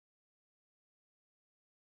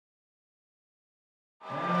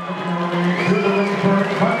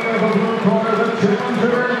Fighting out of the blue corner, the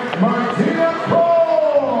challenger, Martina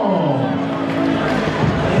Cole.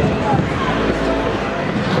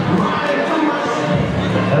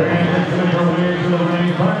 Again, into the ring,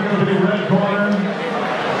 fighting out of the red corner,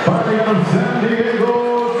 fighting out of San Diego,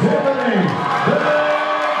 Tiffany Van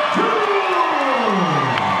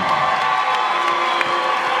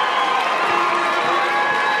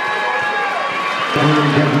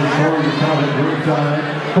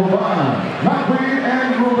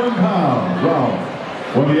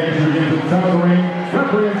When the action begins at the top of the ring,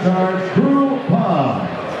 referee in charge, Drew Pond.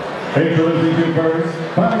 Introducing you first,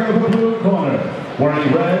 fighting out of the blue corner.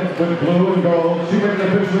 Wearing red with blue and gold, she weighed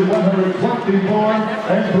officially 124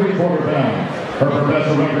 3/4 pounds. Her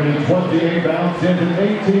professional record is 28 bouts, 10 and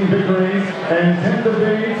 18 victories, and 10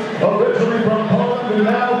 defeats. Originally from Poland and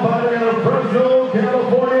now fighting out of Fresno,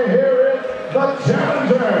 California, here is the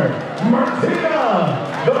challenger, Martina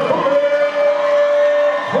the Bullet.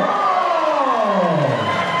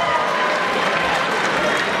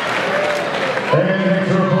 And next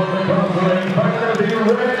to her opponent across the ring, fighting out of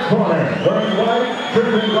the red corner. Wearing white,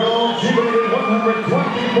 trimmed in gold, she weighed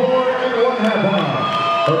 124 1/2 pounds.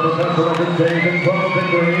 Her professional record stays in 12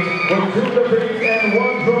 victories, with 2 defeats and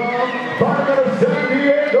 1 draw. Fighting out of San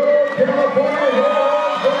Diego, California, here is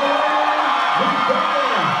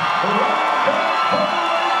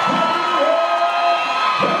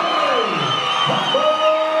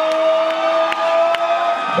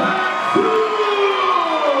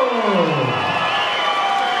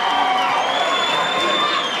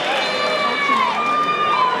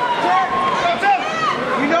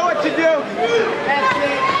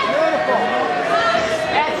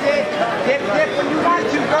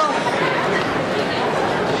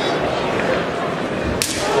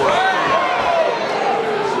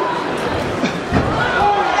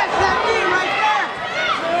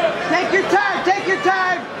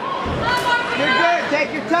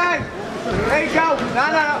Take your time. There you go.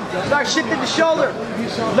 No. Start shifting the shoulder.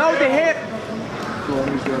 Load the hip. There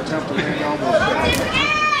you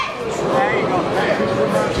go. That's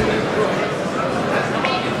good.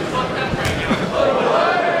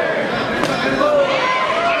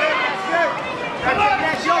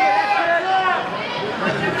 That shoulder.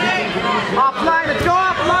 That's good. Offline. Let's go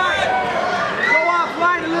offline. Go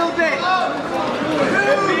offline a little bit.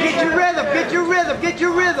 Get your rhythm. Get your rhythm. Get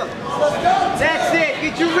your rhythm. That's it.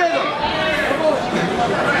 Get your rhythm.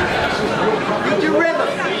 Get your rhythm.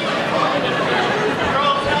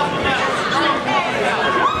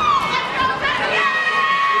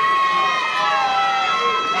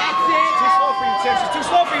 That's it. Too slow for you, Tiff. She's too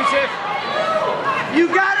slow for you, Tiff. You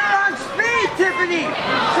got her on speed, Tiffany.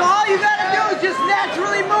 So all you got to do is just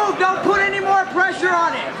naturally move. Don't put any more pressure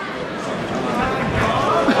on it.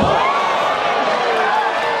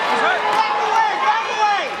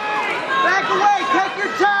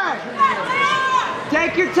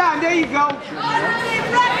 Take your time. There you go.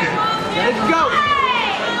 Let's go.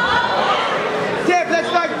 Tip, let's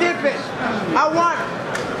start dipping. I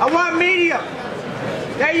want medium.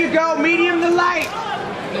 There you go. Medium to light.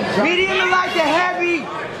 Medium to light to heavy.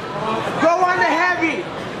 Go on to heavy.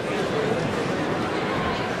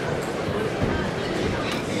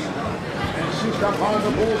 And she's got on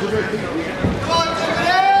the balls of her feet. Come on,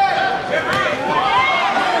 Tiffany!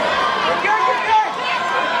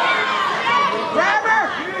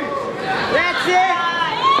 That's it!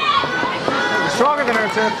 Stronger than her,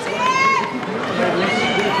 Tiff.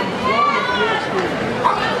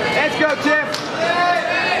 Let's go, Tiff.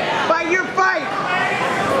 Fight your fight.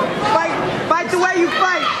 Fight the way you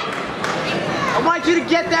fight. I want you to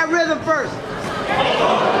get that rhythm first.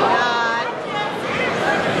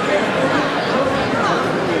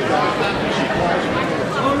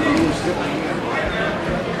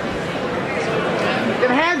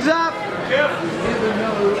 Them hands up.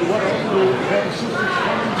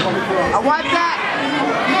 I want that.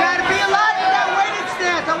 You gotta be alive in that weighted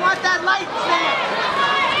stance. I want that light stance.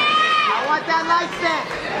 I want that light stance.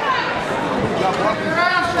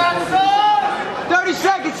 30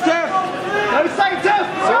 seconds, Tiff. 30 seconds, Tiff.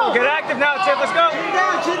 So get active now, Tiff. Let's go. Chin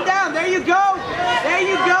down, chin down. There you go. There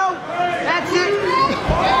you go. That's it.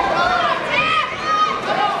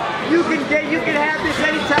 You can have this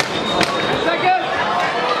anytime. Second.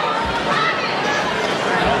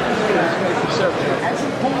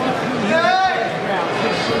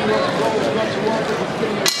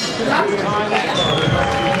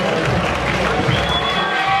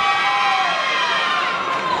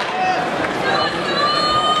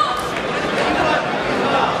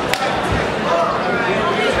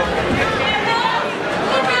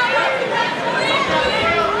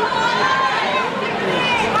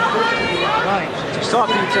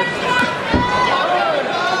 Tiff.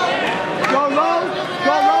 Go low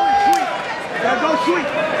and sweep. Now go sweep.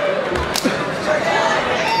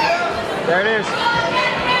 There it is.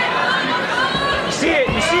 You see it,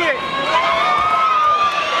 you see it.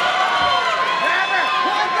 Grab her,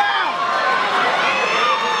 pull it down.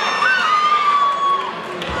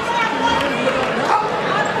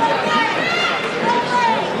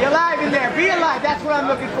 Be alive in there, be alive. That's what I'm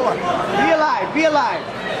looking for. Be alive, be alive.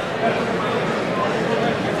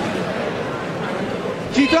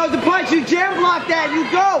 She throws the punch, you jam block that, you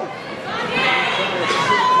go.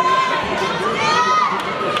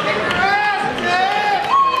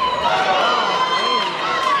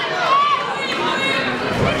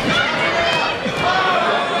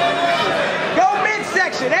 Go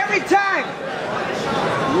midsection every time.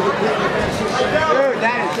 Dude,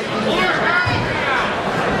 that is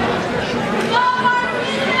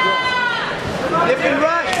dip and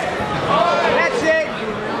rush. That's it.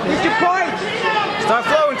 Get your points. Start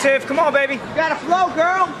flowing, Tiff. Come on, baby. You gotta flow,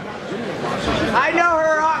 girl. I know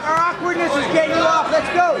her awkwardness is getting you off. Let's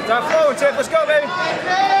go. Start flowing, Tiff. Let's go, baby.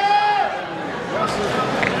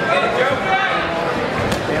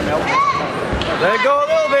 Let it go a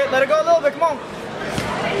little bit. Let it go a little bit. Come on.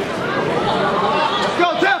 Let's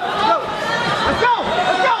go, Tiff. Go. Let's go.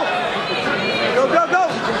 Let's go. Go, go, go.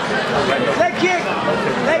 Leg kick.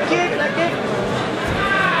 Leg kick. Leg kick.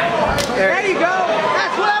 There you go.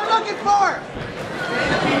 That's what I'm looking for.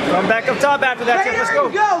 Come back up top after that, Tiff. Let's go.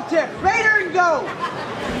 Raider and go, Tiff. Raider and go.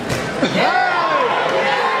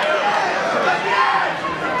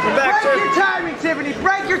 Come back, Break Tiff. your timing, Tiffany.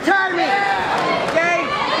 Break your timing. Okay?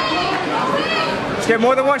 Let's get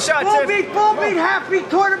more than one shot, Full Tiff. beat, half beat,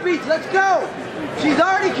 quarter beats. Let's go. She's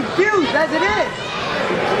already confused as it is.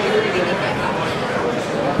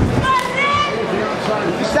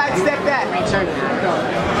 You sidestep that.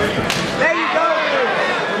 There you go.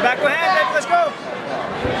 Back with hand, baby. Let's go.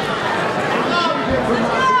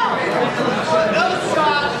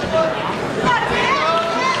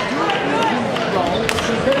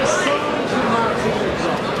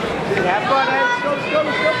 Have fun, Ed. Let's go, let's go,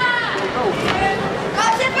 let's go. Go,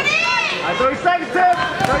 Tiffany! 30 seconds, Tiff.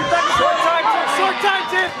 30 seconds. Short time, Tiff. Short time,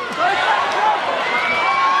 Tiff.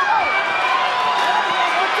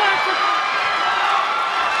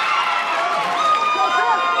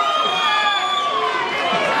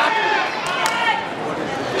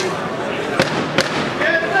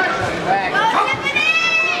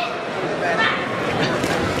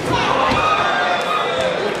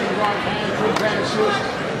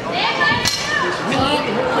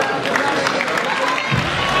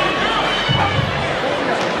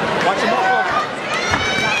 Watch him up.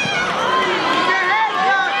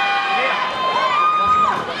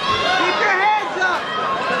 Keep your hands up.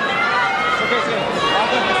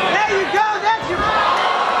 There you go. That's your.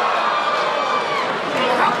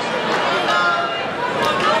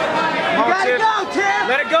 You gotta go, Tim.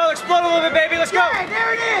 Let it go. Explode a little bit, baby. Let's go. Yeah,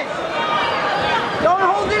 there it is. Don't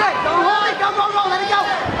hold it. Don't hold it. Go, go, go. Let it go.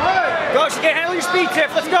 Go. She can't handle your speed,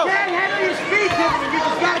 Tiff. Let's go. You can't handle your speed, Tiffany. You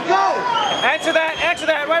just gotta go. Answer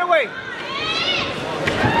that right away.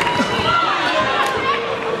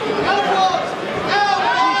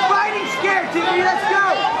 She's fighting scared, Tiffany. Let's go.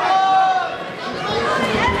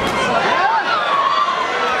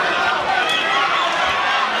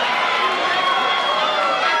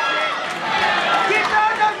 Keep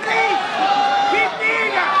on those knees. Keep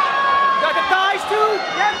kneeing her. Got the thighs too.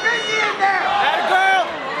 Get busy in there. Atta girl.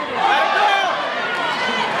 Atta girl.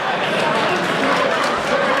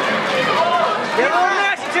 Get a little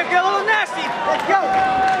nasty, Tiff. Get a little nasty. Let's go.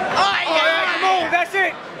 All right, come on. That's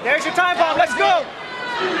it. There's your time bomb. Let's go.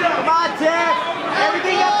 Come on, Tiff.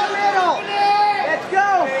 Everything up the middle. Let's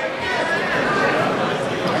go.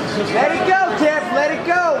 Let it go, Tiff. Let it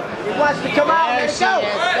go. He wants to come out. Let it go.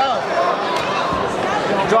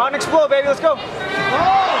 Draw and explode, baby. Let's go. Go,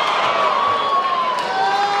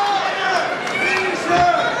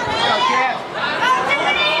 Tiff.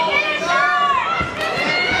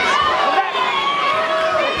 Let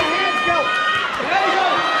the hands go.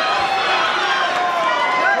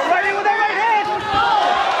 Right in with that right hand.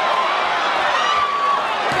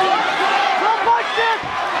 Don't push, Tiff.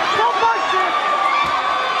 Don't push, Tiff.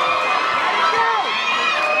 Go.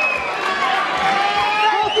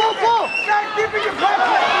 Go. Start dipping your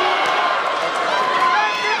punches.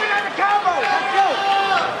 Start dipping her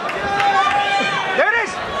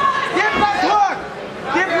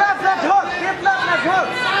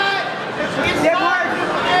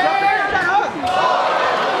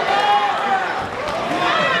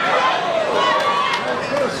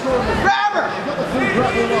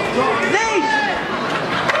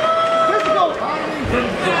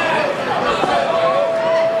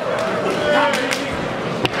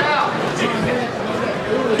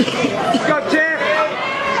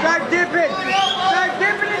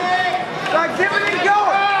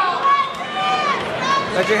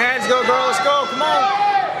Let your hands go, girl. Let's go. Come on.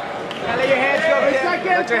 Now let your hands go, Tiff.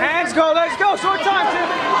 Let your hands go. Let's go. Short time, Tiff.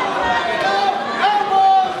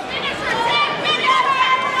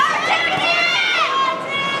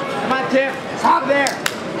 Come on, Tiff. Stop there.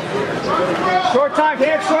 Short time,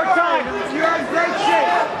 Tiff. Short time. You're in great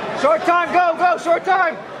shape. Short time. Go, go. Short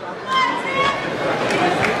time.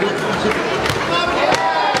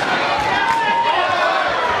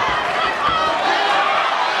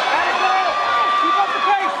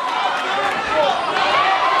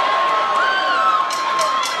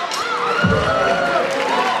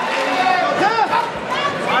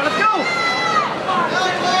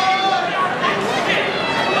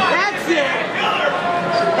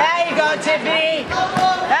 Tiffany,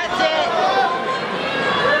 that's it.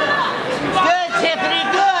 Good, Tiffany,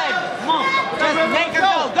 good. Just make her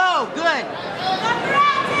go, go, good.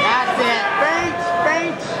 That's it.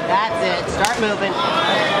 Faint. That's it. Start moving.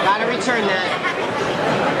 Gotta return that.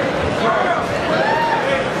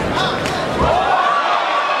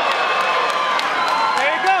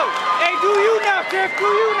 There you go. Hey, do you now, Tiff. Do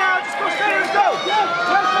you now. Just go straight and go.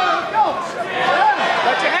 Let's go.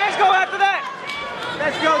 Let your hands go after that.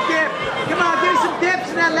 Let's go, dip. Come on, give me some dips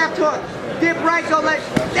in that left hook. Dip right, go left.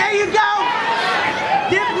 There you go.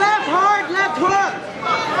 Dip left, hard, left hook.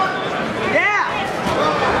 Yeah.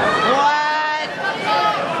 What?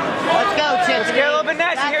 Let's go, Tiffany. Let's get a little bit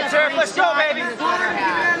nasty here, Tiff. Let's go, baby. Give me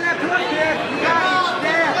that left hook, Dip. You got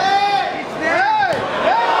it. It's there. It's there.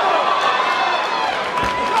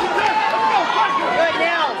 Good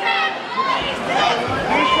now.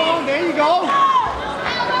 Keep going. There you go.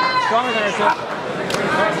 Stronger than herself.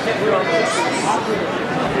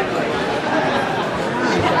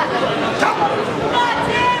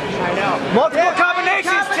 Multiple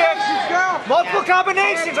combinations, Tiff. Multiple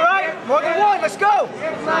combinations, all right? More than one. Let's go. You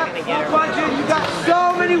got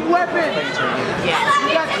so many weapons.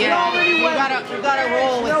 You got so many weapons. You gotta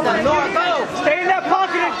roll with some. Nora, go. Stay in that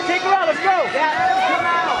pocket and take her out. Let's go.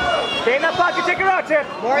 Stay in that pocket. Take her out, Tiff.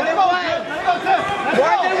 More than one.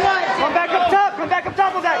 More than one. Come back up top. Come back up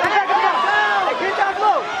top of that. Come back up top. Hey, get down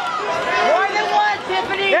low. More than one,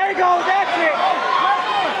 Tiffany. There you go. That's it.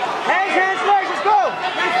 Hands, legs. Let's go.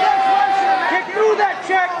 Kick through that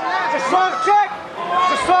check. It's a strong check.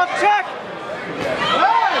 It's a strong check.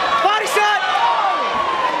 Body shot.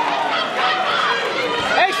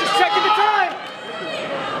 Hey, she's checking the time.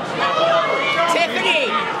 Tiffany.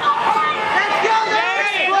 Let's go.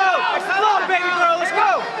 It's slow, baby girl. Let's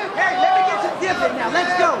go. Hey, let me get some dip in now.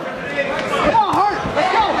 Let's go. Come on, Hart.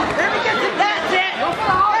 Let's go. Let me get some. That's it.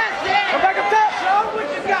 That's it. Come back up top. Show what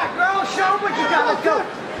you got, girl. Show what you got. Let's go.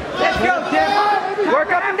 Let's go, Tim.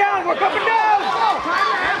 Work up and down. Work up and down.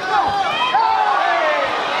 Let's go.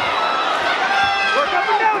 Work up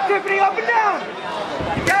and down, Tiffany. Up and down.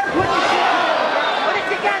 You gotta Put it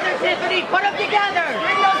together, Tiffany. Put them together.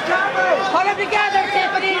 bring those combos. Put them together,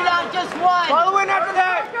 Tiffany. Not just one. Follow in after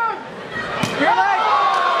that. Your leg.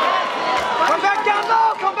 Come back down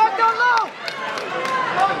low. Come back down low.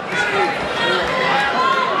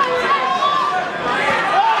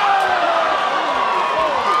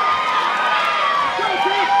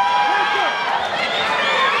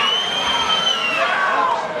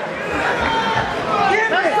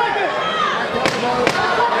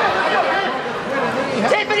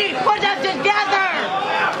 Tiffany, put them together.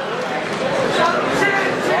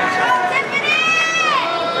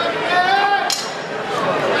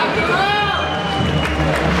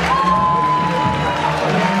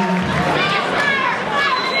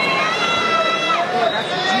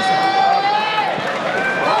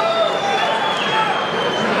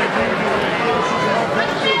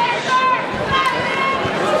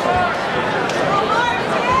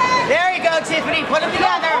 There you go, Tiffany. Put them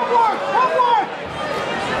together. One more.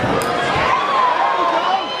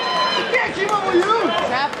 Can't keep up with you.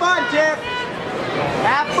 Have fun, Tiff.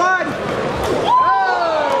 Have fun.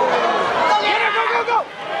 Go.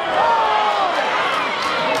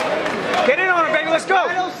 Get in on her, baby. Let's go.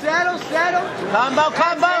 Settle. Combo.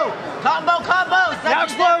 Now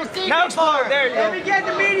explode. Now explode. There you Let go. me get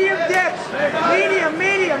the medium dips.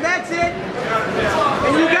 Medium. That's it.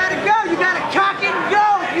 And you gotta go. You gotta cock it and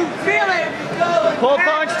go. You feel it. Pull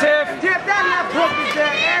punch, Tiff. Tip, that left hook is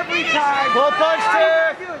there every time. Pull punch,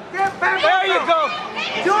 Tiff. Dip, back, There you go.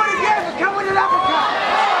 Do it again, but come with an uppercut.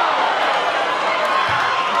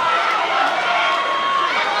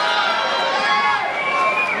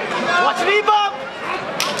 Watch the knee bump.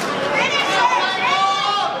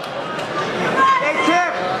 Hey,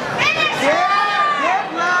 Tip. Dip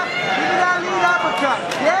left, give me that lead uppercut.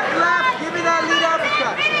 Dip left, give me that lead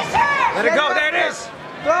uppercut. Let it go. There it is.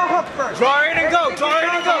 Throw hook first. Draw in and go. Draw in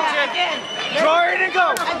and go, Chip. Again. Draw in and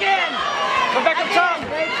go. Again. Come back up top.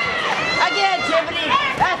 Again, Tiffany.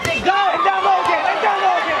 That's it. Go. And down low again. And down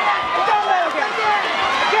low again. And down low again.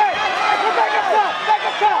 Again. And come back up top. Back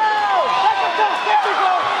up top. Back up top. There we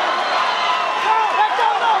go. Back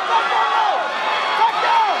down low. Back down low. Back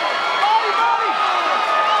down. Body, body.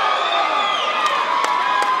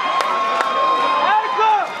 Out of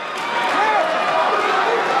go.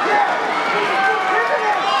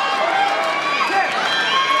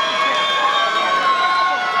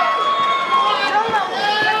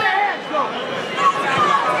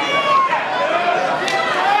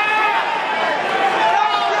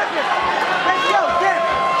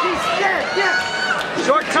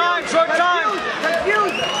 Short time, short time.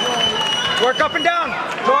 Work up and down.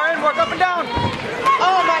 Draw in, work up and down.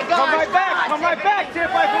 Oh my God. Come right back, come right back, Tiff.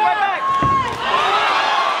 Come right back.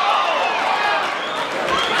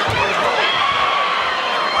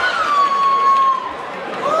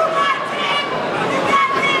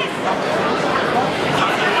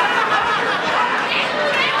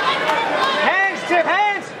 Hands, Tiff,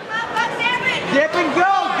 hands. Dip and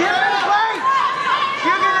go. Dip and play.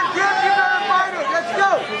 You're gonna dip. You're gonna find it. Let's go.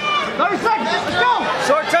 30 seconds. Let's go.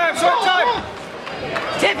 Short time, short time.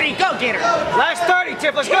 Tiffany, go get her. Last 30,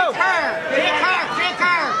 Tiff, let's go. Kick her. Kick her. Kick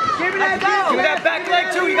her. Give me that Let's go. Give me that back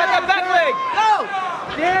leg too. You got that back leg. Go.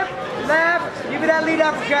 dip, left. Give me that lead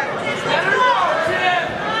uppercut.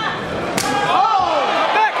 Oh!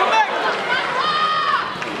 Come back, come back!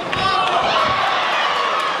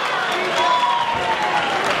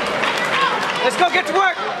 Let's go, get to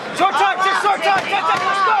work. Short time, just short time. 10 seconds,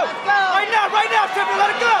 let's go. Right now, Tiffany,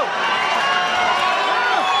 let it go.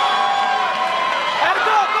 Let it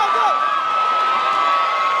go, go, go.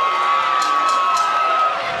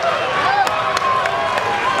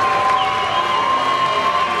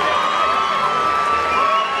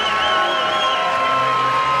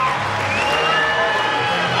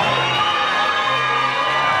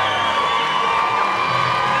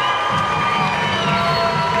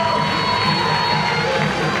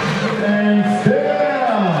 And still.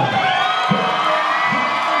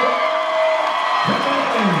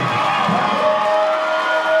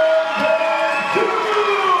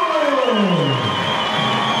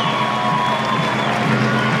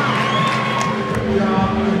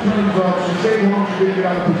 She stayed home, she didn't get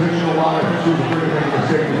out of position a lot. I think she was afraid to make a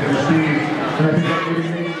mistake with her speed. And I think that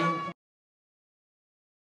maybe